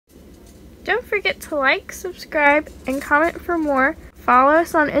Don't forget to like, subscribe, and comment for more. Follow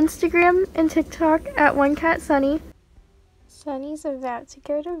us on Instagram and TikTok at OneCatSunny. Sunny's about to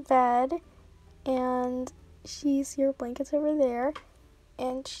go to bed, and she's your blankets over there,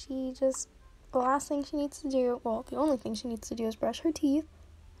 and the last thing she needs to do, well, the only thing she needs to do is brush her teeth,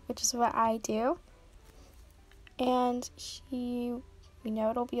 which is what I do. And we know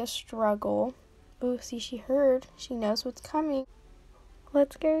it'll be a struggle. Oh, see, she knows what's coming.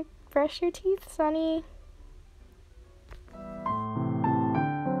 Let's go brush your teeth, Sunny.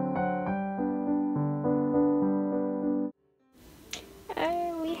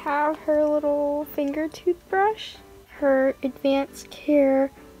 We have her little finger toothbrush, her Advanced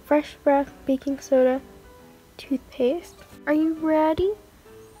Care Fresh Breath Baking Soda toothpaste. Are you ready?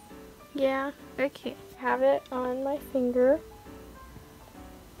 Yeah, okay. I have it on my finger.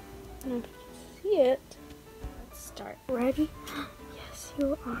 I don't know if you can see it. Let's start. Ready? Yes,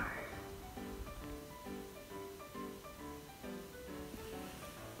 you are.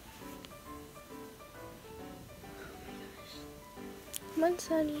 Come on,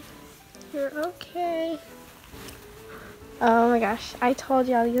 Sunny. You're okay. Oh my gosh, I told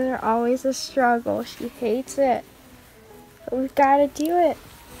y'all these are always a struggle. She hates it. But we've got to do it.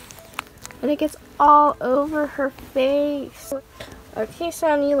 And it gets all over her face. Okay,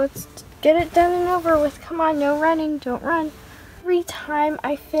 Sunny, let's get it done and over with. Come on, no running. Don't run. Every time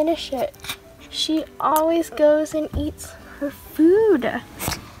I finish it, she always goes and eats her food. I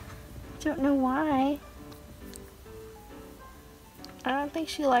don't know why. I don't think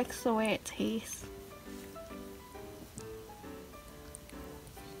she likes the way it tastes.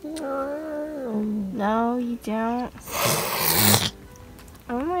 No, you don't.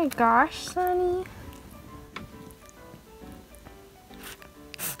 Oh my gosh, Sunny.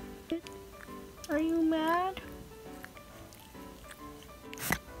 Are you mad?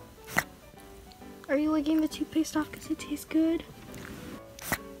 Are you licking the toothpaste off because it tastes good?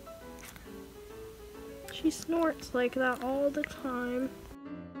 She snorts like that all the time.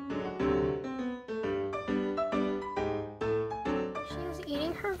 She's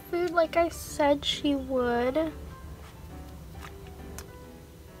eating her food like I said she would.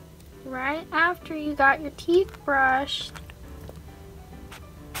 Right after you got your teeth brushed.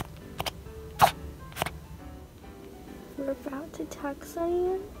 We're about to tuck Sunny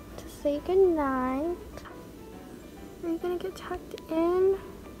in to say goodnight. Are you gonna get tucked in?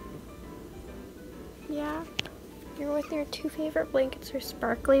 Yeah, you're with your two favorite blankets, your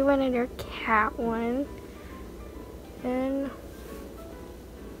sparkly one and your cat one. And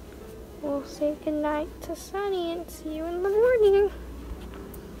we'll say goodnight to Sunny and see you in the morning.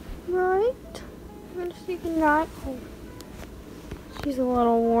 Right? I'm gonna say goodnight. Oh, she's a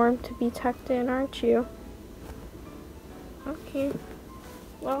little warm to be tucked in, aren't you? Okay.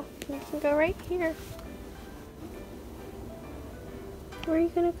 Well, you can go right here. Where are you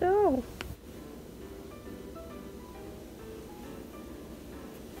gonna go?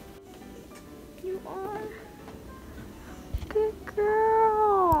 You are. Good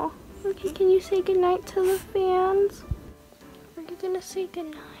girl. Okay, can you say goodnight to the fans? Are you gonna say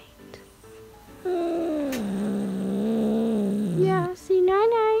goodnight? Yeah, say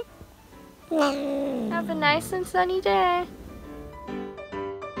night-night. Have a nice and sunny day.